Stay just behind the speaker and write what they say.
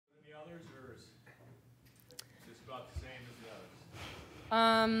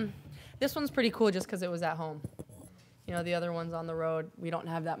This one's pretty cool just because it was at home. You know, the other ones on the road, we don't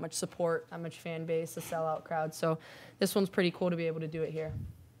have that much support, that much fan base, a sellout crowd. So this one's pretty cool to be able to do it here.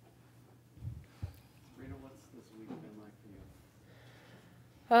 Sabrina, what's this week been like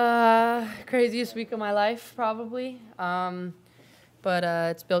for you? Craziest week of my life, probably. But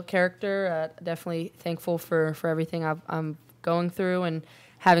it's built character. Definitely thankful for everything I'm going through and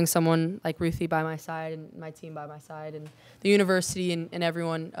having someone like Ruthy by my side and my team by my side and the university and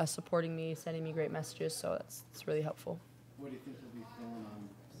everyone supporting me, sending me great messages. So it's really helpful. What do you think you'll be feeling on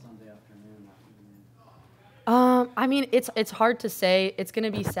Sunday afternoon? I mean, it's hard to say. It's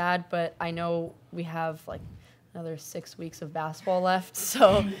going to be sad, but I know we have like another 6 weeks of basketball left.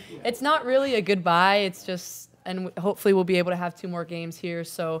 So it's not really a goodbye. It's just, and hopefully we'll be able to have 2 more games here.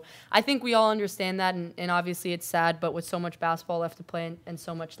 So I think we all understand that, and obviously it's sad, but with so much basketball left to play and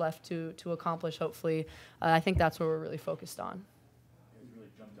so much left to accomplish, hopefully, I think that's what we're really focused on. You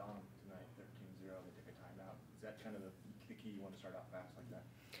really jumped on tonight, 13-0, they took a timeout. Is that kind of the key? You want to start off fast like that?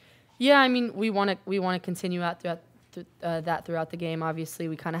 Yeah, I mean, we want to continue out throughout the game. Obviously,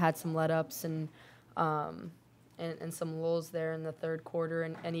 we kind of had some let-ups and some lulls there in the third quarter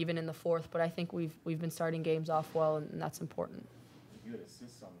and even in the fourth. But I think we've been starting games off well, and that's important. You had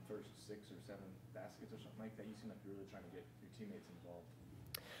assists on the first 6 or 7 baskets or something like that. You seem like you're really trying to get your teammates involved.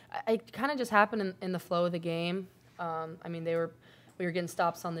 It kind of just happened in the flow of the game. I mean, we were getting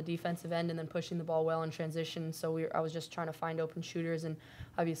stops on the defensive end and then pushing the ball well in transition. So I was just trying to find open shooters and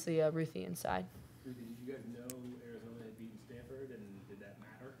obviously Ruthy inside. Ruthy, did you guys know Arizona had beaten Stanford, and did that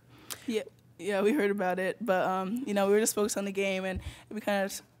matter? Yeah, we heard about it, but you know, we were just focused on the game, and we kind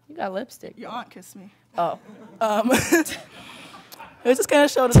of. You got lipstick. Your aunt kissed me. Oh. It just kind of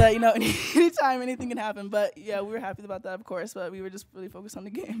showed us that, you know, anytime anything can happen. But yeah, we were happy about that, of course. But we were just really focused on the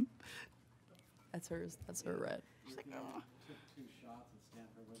game. That's hers. That's her red. She's like, You took 2 shots at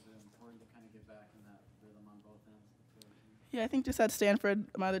Stanford. Was it important to kind of get back in that rhythm on both ends? Yeah, I think just at Stanford,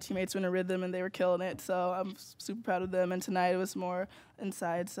 my other teammates were in a rhythm and they were killing it. So I'm super proud of them. And tonight it was more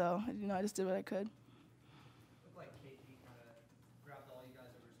inside. So, you know, I just did what I could. Looked like KP kind of grabbed all you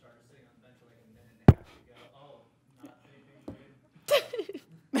guys that were starters sitting on the bench for like a minute and a half to go. Oh, not anything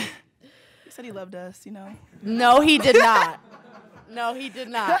good. He said he loved us, you know. No, he did not. No, he did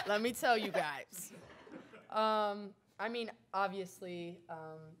not. Let me tell you guys. I mean, obviously,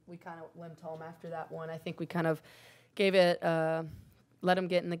 we kind of limped home after that one. I think we kind of gave it, let him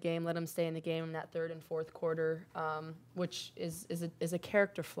get in the game, let him stay in the game in that third and fourth quarter, which is a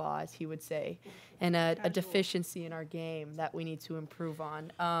character flaw, as he would say, and a deficiency in our game that we need to improve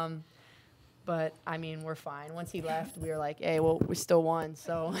on. But, I mean, we're fine. Once he left, we were like, hey, well, we still won.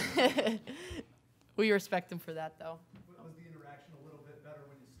 So we respect him for that, though. Was the interaction a little bit better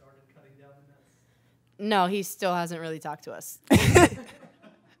when you started cutting down the nets? No, he still hasn't really talked to us.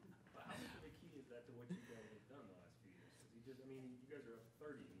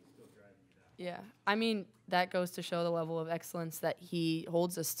 Yeah, I mean, that goes to show the level of excellence that he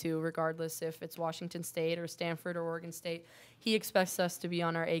holds us to, regardless if it's Washington State or Stanford or Oregon State. He expects us to be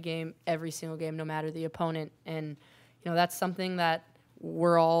on our A game every single game, no matter the opponent. And, you know, that's something that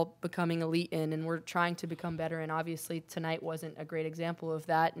we're all becoming elite in, and we're trying to become better. And obviously tonight wasn't a great example of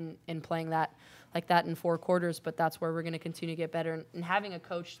that and playing that like that in 4 quarters, but that's where we're going to continue to get better. And having a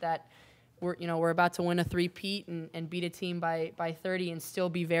coach that we're about to win a 3-peat and beat a team by 30 and still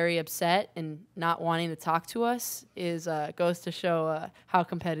be very upset and not wanting to talk to us goes to show how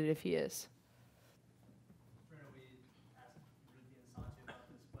competitive he is. Sabrina, we asked Ruthy and Sanjay about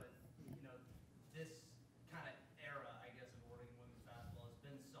this, but you know, this kind of era, I guess, of Oregon women's basketball has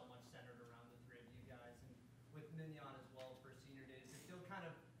been so much centered around the 3 of you guys, and with Mignon as well for senior days, it feel kind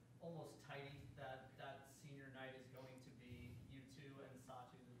of almost tidy that senior night is going to be you two and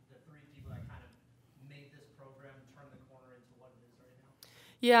Sachi, the 3 people that kind of made this program turn the corner into what it is right now.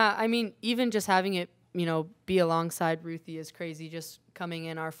 Yeah, I mean, even just having it, you know, be alongside Ruthy is crazy. Just coming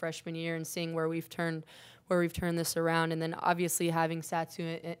in our freshman year and seeing where we've turned this around, and then obviously having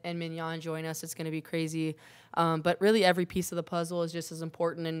Satu and Mignon join us, it's going to be crazy. But really, every piece of the puzzle is just as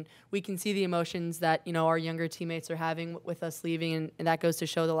important, and we can see the emotions that, you know, our younger teammates are having with us leaving, and that goes to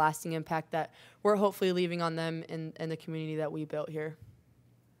show the lasting impact that we're hopefully leaving on them and the community that we built here.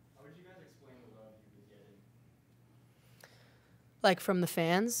 How would you guys explain the love you've been getting? Like from the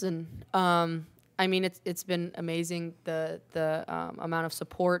fans, and I mean, it's been amazing, the amount of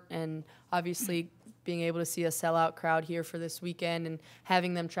support, and obviously being able to see a sellout crowd here for this weekend and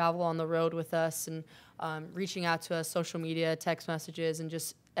having them travel on the road with us and reaching out to us, social media, text messages, and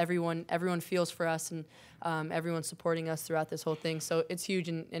just everyone feels for us, and everyone supporting us throughout this whole thing. So it's huge,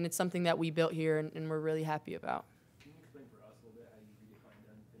 and it's something that we built here, and we're really happy about. Can you explain for us a little bit how you redefine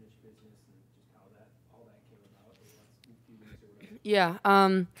Yeah.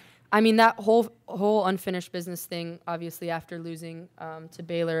 I mean, that whole unfinished business thing, obviously after losing to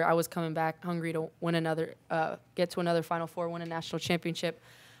Baylor, I was coming back hungry to win another, get to another Final Four, win a national championship.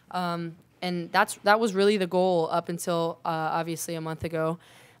 And that was really the goal up until obviously a month ago.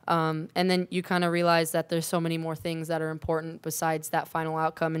 And then you kind of realize that there's so many more things that are important besides that final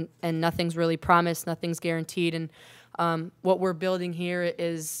outcome, and nothing's really promised, nothing's guaranteed. And what we're building here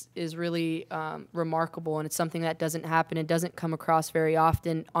is really remarkable, and it's something that doesn't happen. It doesn't come across very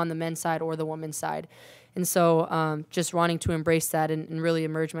often on the men's side or the women's side. And so just wanting to embrace that and really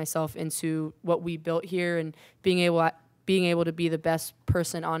immerse myself into what we built here, and being able to be the best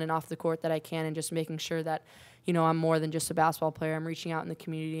person on and off the court that I can, and just making sure that, you know, I'm more than just a basketball player. I'm reaching out in the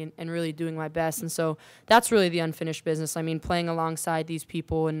community and really doing my best. And so that's really the unfinished business. I mean, playing alongside these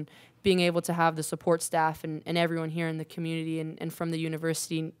people and being able to have the support staff and everyone here in the community and from the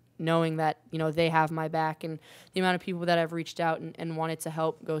university, knowing that, you know, they have my back, and the amount of people that have reached out and wanted to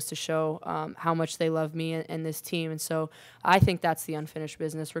help goes to show how much they love me and this team. And so I think that's the unfinished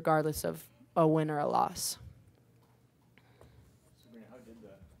business, regardless of a win or a loss. Sabrina, how did the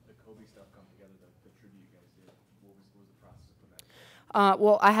Kobe stuff come together, the tribute you guys did? What was the process of putting that together?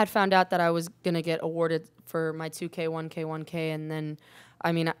 Well, I had found out that I was going to get awarded for my 2K, 1K, 1K, and then,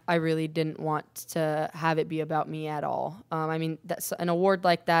 I mean, I really didn't want to have it be about me at all. I mean, that's an award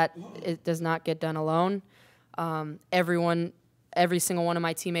like that, it does not get done alone. Every single one of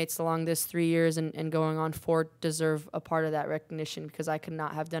my teammates along this 3 years and going on 4 deserve a part of that recognition, because I could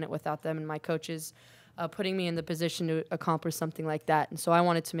not have done it without them and my coaches putting me in the position to accomplish something like that. And so I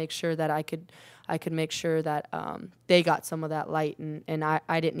wanted to make sure that I could make sure that they got some of that light, and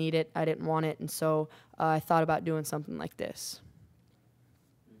I didn't need it, I didn't want it, and so I thought about doing something like this.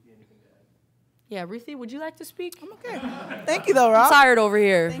 Yeah, Ruthy, would you like to speak? I'm okay. Thank you, though, Rob. I'm tired over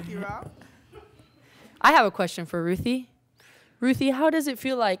here. Thank you, Rob. I have a question for Ruthy. Ruthy, how does it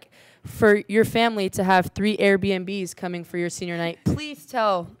feel like for your family to have 3 Airbnbs coming for your senior night? Please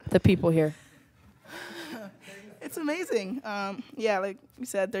tell the people here. It's amazing. Yeah, like you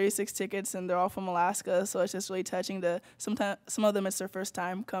said, 36 tickets, and they're all from Alaska, so it's just really touching. Some of them, it's their first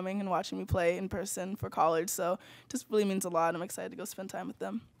time coming and watching me play in person for college, so it just really means a lot. I'm excited to go spend time with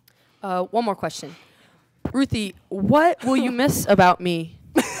them. One more question. Ruthy, what will you miss about me?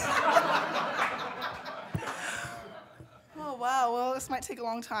 Oh, wow. Well, this might take a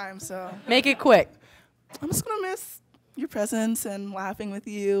long time, so. Make it quick. I'm just going to miss your presence and laughing with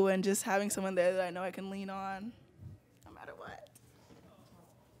you and just having someone there that I know I can lean on no matter what.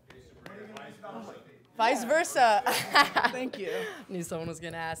 Vice versa. Thank you. Knew someone was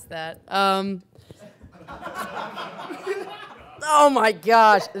going to ask that. Oh my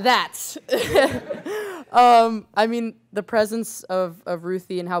gosh, that's. I mean, the presence of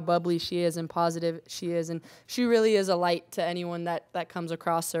Ruthy and how bubbly she is and positive she is, and she really is a light to anyone that comes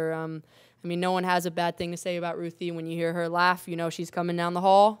across her. I mean, no one has a bad thing to say about Ruthy. When you hear her laugh, you know she's coming down the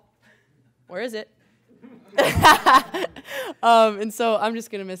hall. Where is it? And so I'm just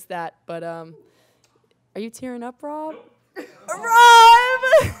going to miss that. But are you tearing up, Rob? Rob!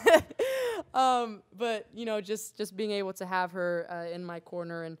 But, you know, just being able to have her in my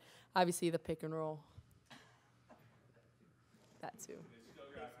corner, and obviously the pick and roll. That too. They still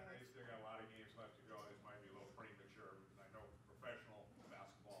got a lot of games left to go. This might be a little premature, because I know professional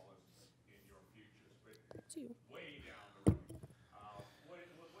basketball is in your futures, but way down the road. What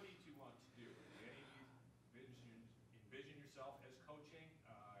do you two want to do? Do any of you envision yourself as coaching?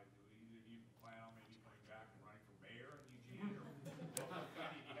 Do either of you plan on maybe coming back and running for mayor of Eugene? Or what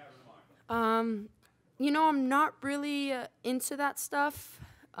do you have in mind? You know, I'm not really into that stuff.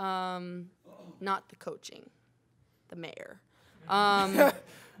 Not the coaching, the mayor.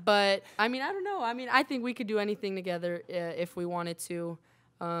 But, I mean, I don't know. I mean, I think we could do anything together if we wanted to.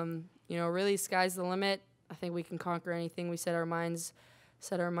 You know, really, sky's the limit. I think we can conquer anything we set our minds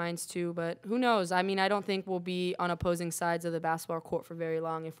to. But who knows? I mean, I don't think we'll be on opposing sides of the basketball court for very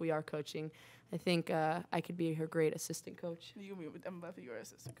long if we are coaching. I think I could be her great assistant coach. I'm about to be your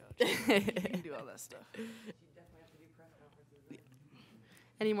assistant coach. You can do all that stuff.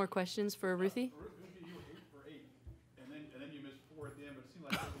 Any more questions for Ruthy? Ruthy, you were 8 for 8, and then you missed 4 at the end, but it seemed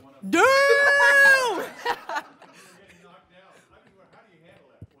like you were one of Damn! You were getting knocked down. I mean, how do you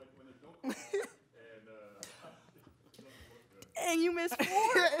handle that when there's no and And you missed 4.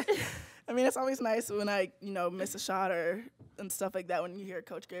 I mean, it's always nice when I, you know, miss a shot and stuff like that, when you hear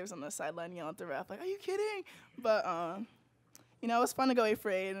Coach Graves on the sideline yelling at the ref, like, are you kidding? But, you know, it was fun to go 8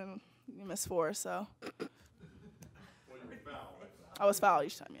 for 8, and you missed 4, so. I was fouled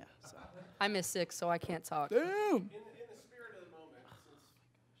each time, yeah. So. I missed 6, so I can't talk. Damn. In the spirit of the moment,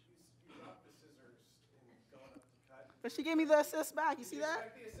 since you dropped the scissors and going up to cut, But she gave me the assist back. You see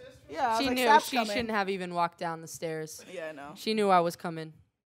that? Yeah, I was She like, knew Sap's she coming. shouldn't have even walked down the stairs. Yeah, I know. She knew I was coming.